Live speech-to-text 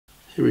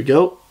Here we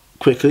go.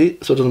 Quickly,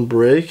 so it doesn't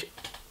break.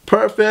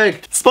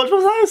 Perfect!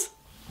 SpongeBob's house!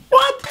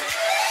 What?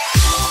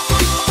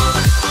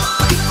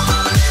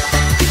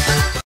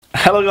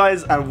 Hello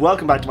guys, and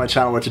welcome back to my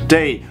channel, where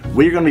today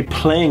we're going to be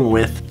playing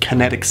with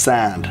kinetic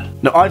sand.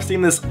 Now I've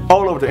seen this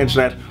all over the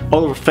internet,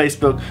 all over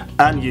Facebook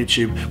and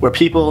YouTube, where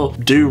people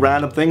do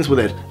random things with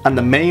it, and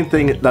the main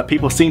thing that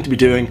people seem to be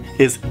doing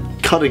is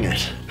cutting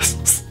it.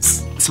 It's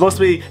supposed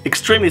to be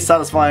extremely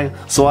satisfying,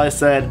 so I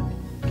said,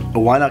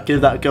 why not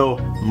give that a go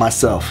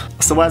myself?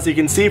 So as you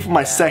can see from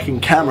my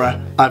second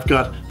camera, I've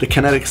got the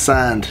kinetic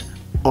sand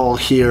all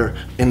here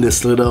in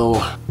this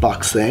little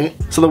box thing.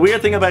 So the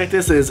weird thing about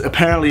this is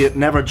apparently it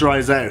never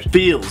dries out.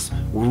 Feels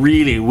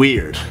really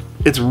weird.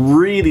 It's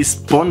really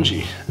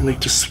spongy, and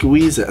like just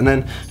squeeze it, and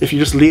then if you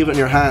just leave it in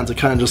your hands, it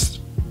kind of just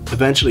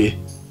eventually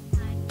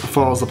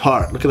falls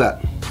apart. Look at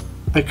that.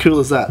 How cool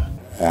is that?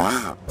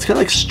 Wow. It's kind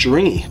of like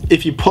stringy.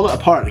 If you pull it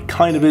apart, it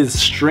kind of is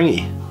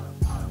stringy.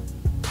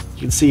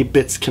 You can see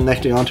bits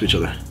connecting onto each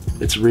other.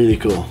 It's really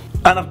cool.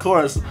 And of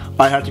course,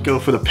 I had to go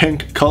for the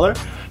pink color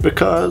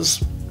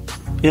because,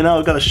 you know,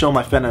 I've got to show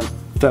my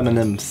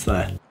feminine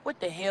side. What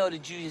the hell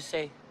did you just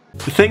say?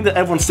 The thing that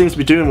everyone seems to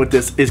be doing with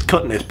this is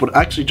cutting it, but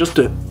actually just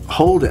to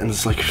hold it and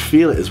just like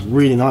feel it is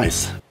really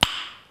nice.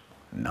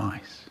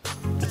 Nice.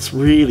 It's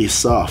really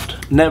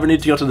soft. Never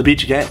need to go to the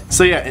beach again.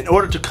 So yeah, in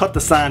order to cut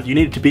the sand, you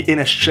need to be in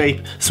a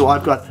shape. So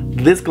I've got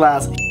this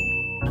glass, and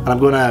I'm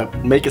gonna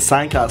make a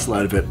sandcastle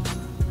out of it.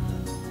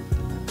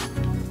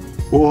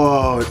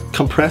 Whoa, it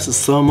compresses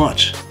so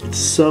much. It's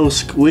so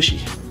squishy.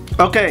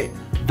 Okay,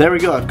 there we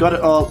go. I've got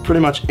it all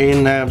pretty much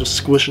in now. I'm just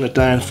squishing it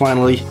down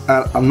finally.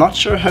 And I'm not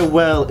sure how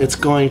well it's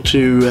going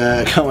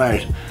to come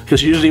out,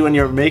 because usually when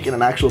you're making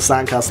an actual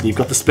sandcastle, you've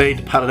got the spade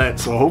to pat it out.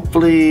 So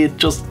hopefully it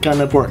just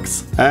kind of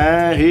works.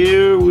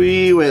 Here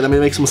we wait. Let me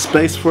make some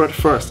space for it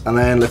first, and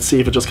then let's see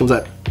if it just comes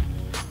out.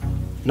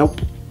 Nope.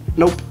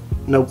 Nope.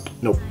 Nope.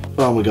 Nope.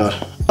 Oh my god.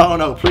 Oh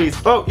no, please.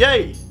 Oh,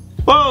 yay!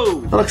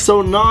 Whoa! That looks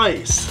so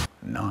nice.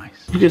 Nice.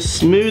 Look how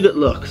smooth it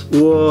looks.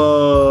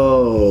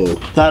 Whoa.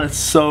 That is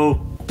so,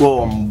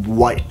 whoa, I'm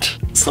white.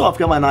 So I've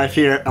got my knife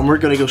here, and we're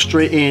gonna go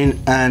straight in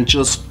and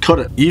just cut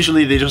it.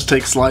 Usually they just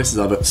take slices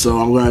of it, so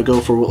I'm gonna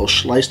go for a little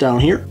slice down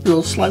here. A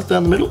little slice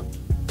down the middle.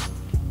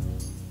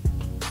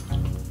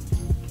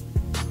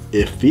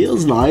 It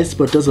feels nice,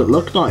 but does it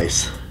look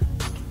nice?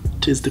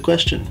 'Tis the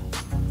question.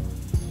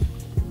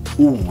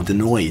 Ooh, the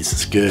noise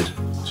is good.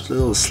 Just a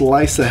little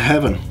slice of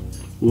heaven.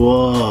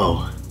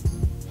 Whoa.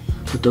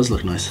 It does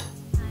look nice.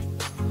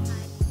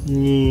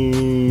 Yeet.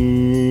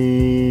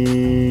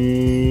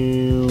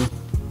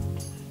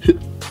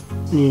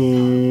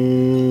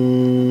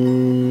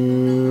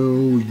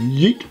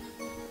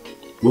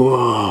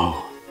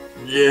 Whoa.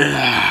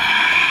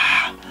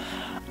 Yeah.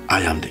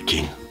 I am the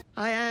king.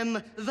 I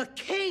am the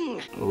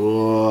king!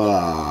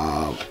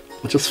 Wow.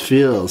 It just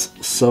feels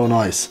so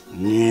nice.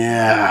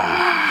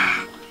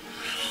 Yeah.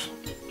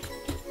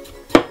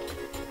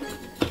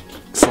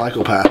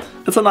 Psychopath.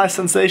 It's a nice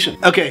sensation.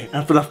 Okay,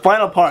 and for the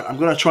final part, I'm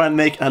gonna try and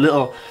make a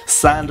little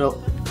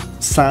sandal.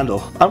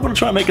 I'm gonna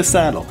try and make a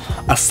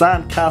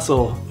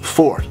sandcastle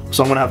fort.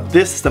 So I'm gonna have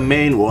this, the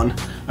main one,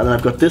 and then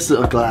I've got this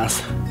little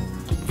glass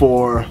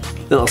for a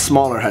little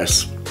smaller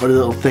house, or the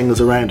little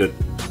things around it.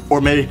 Or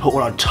maybe put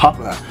one on top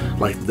of that,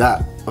 like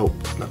that. Oh,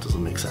 that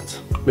doesn't make sense.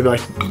 Maybe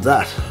like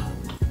that.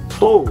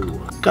 Oh,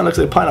 kinda looks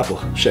like a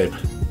pineapple shape.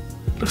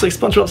 Looks like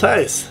SpongeBob's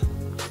house.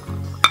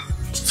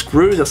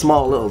 Screw the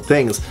small little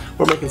things.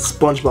 We're making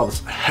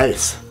SpongeBob's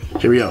house.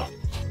 Here we go.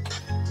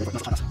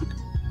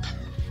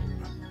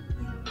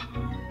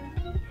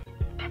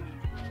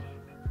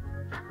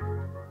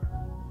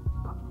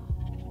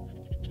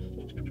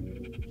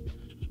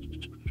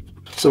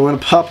 So we're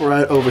gonna pop her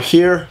out over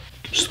here.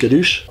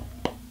 Skadoosh.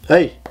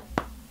 Hey.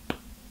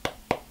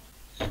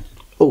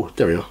 Oh,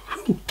 there we go.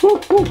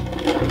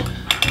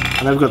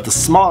 And I've got the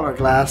smaller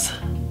glass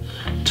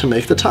to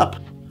make the top.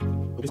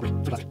 Please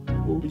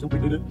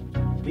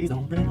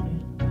don't break it.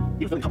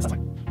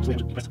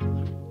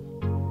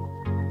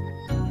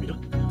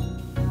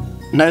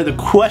 Now the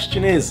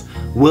question is,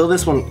 will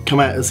this one come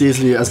out as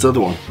easily as the other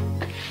one?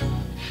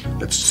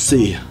 Let's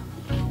see.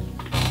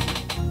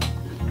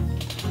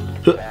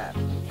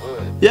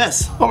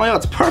 Yes! Oh my god,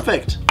 it's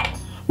perfect!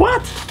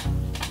 What?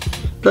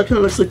 That kind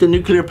of looks like the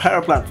nuclear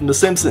power plant from The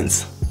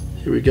Simpsons.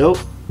 Here we go.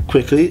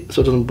 Quickly,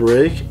 so it doesn't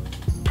break.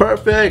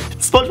 Perfect!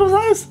 SpongeBob's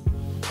house!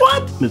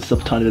 What? Move this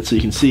up a tiny bit so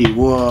you can see.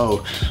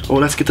 Whoa. Oh,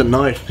 let's get the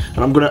knife. And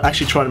I'm going to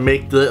actually try to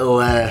make the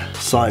little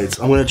sides.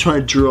 I'm going to try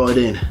and draw it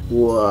in.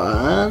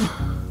 1,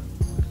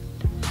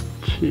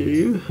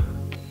 2.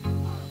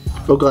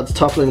 Oh god, it's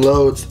toppling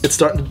loads. It's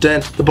starting to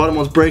dent. The bottom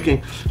one's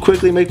breaking.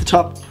 Quickly make the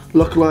top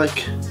look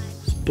like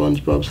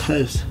SpongeBob's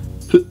house.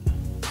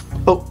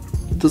 Oh,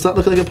 does that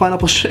look like a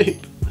pineapple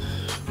shape?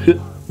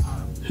 I'm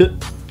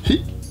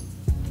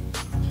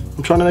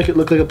trying to make it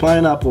look like a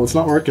pineapple. It's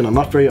not working. I'm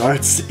not very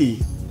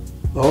artsy.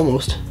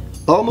 Almost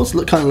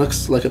kind of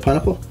looks like a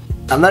pineapple.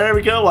 And there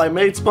we go, I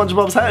made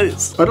SpongeBob's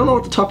house. I don't know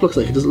what the top looks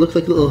like. Does it look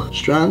like little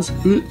strands?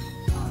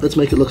 Let's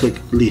make it look like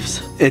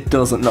leaves. It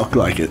doesn't look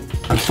like it.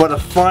 And for the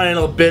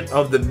final bit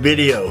of the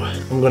video,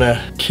 I'm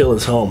gonna kill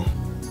his home.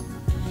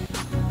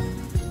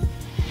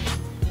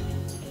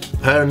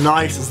 How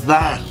nice is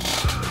that?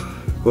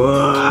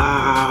 Whoa.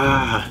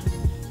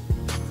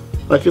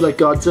 I feel like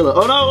Godzilla.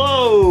 Oh no!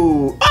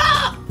 Whoa!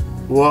 Ah!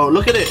 Whoa!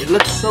 Look at it. It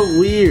looks so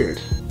weird.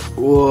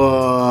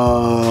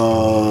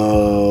 Whoa!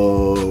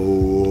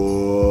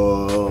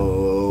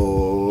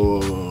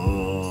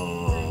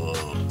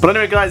 But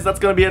anyway, guys, that's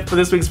gonna be it for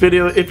this week's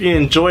video. If you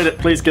enjoyed it,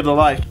 please give it a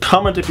like.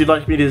 Comment if you'd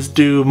like me to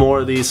do more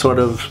of these sort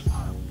of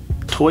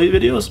toy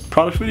videos,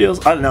 product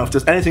videos. I don't know if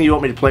there's anything you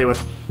want me to play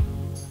with.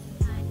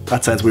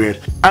 That sounds weird.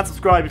 And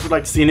subscribe if you'd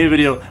like to see a new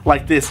video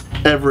like this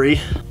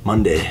every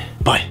Monday.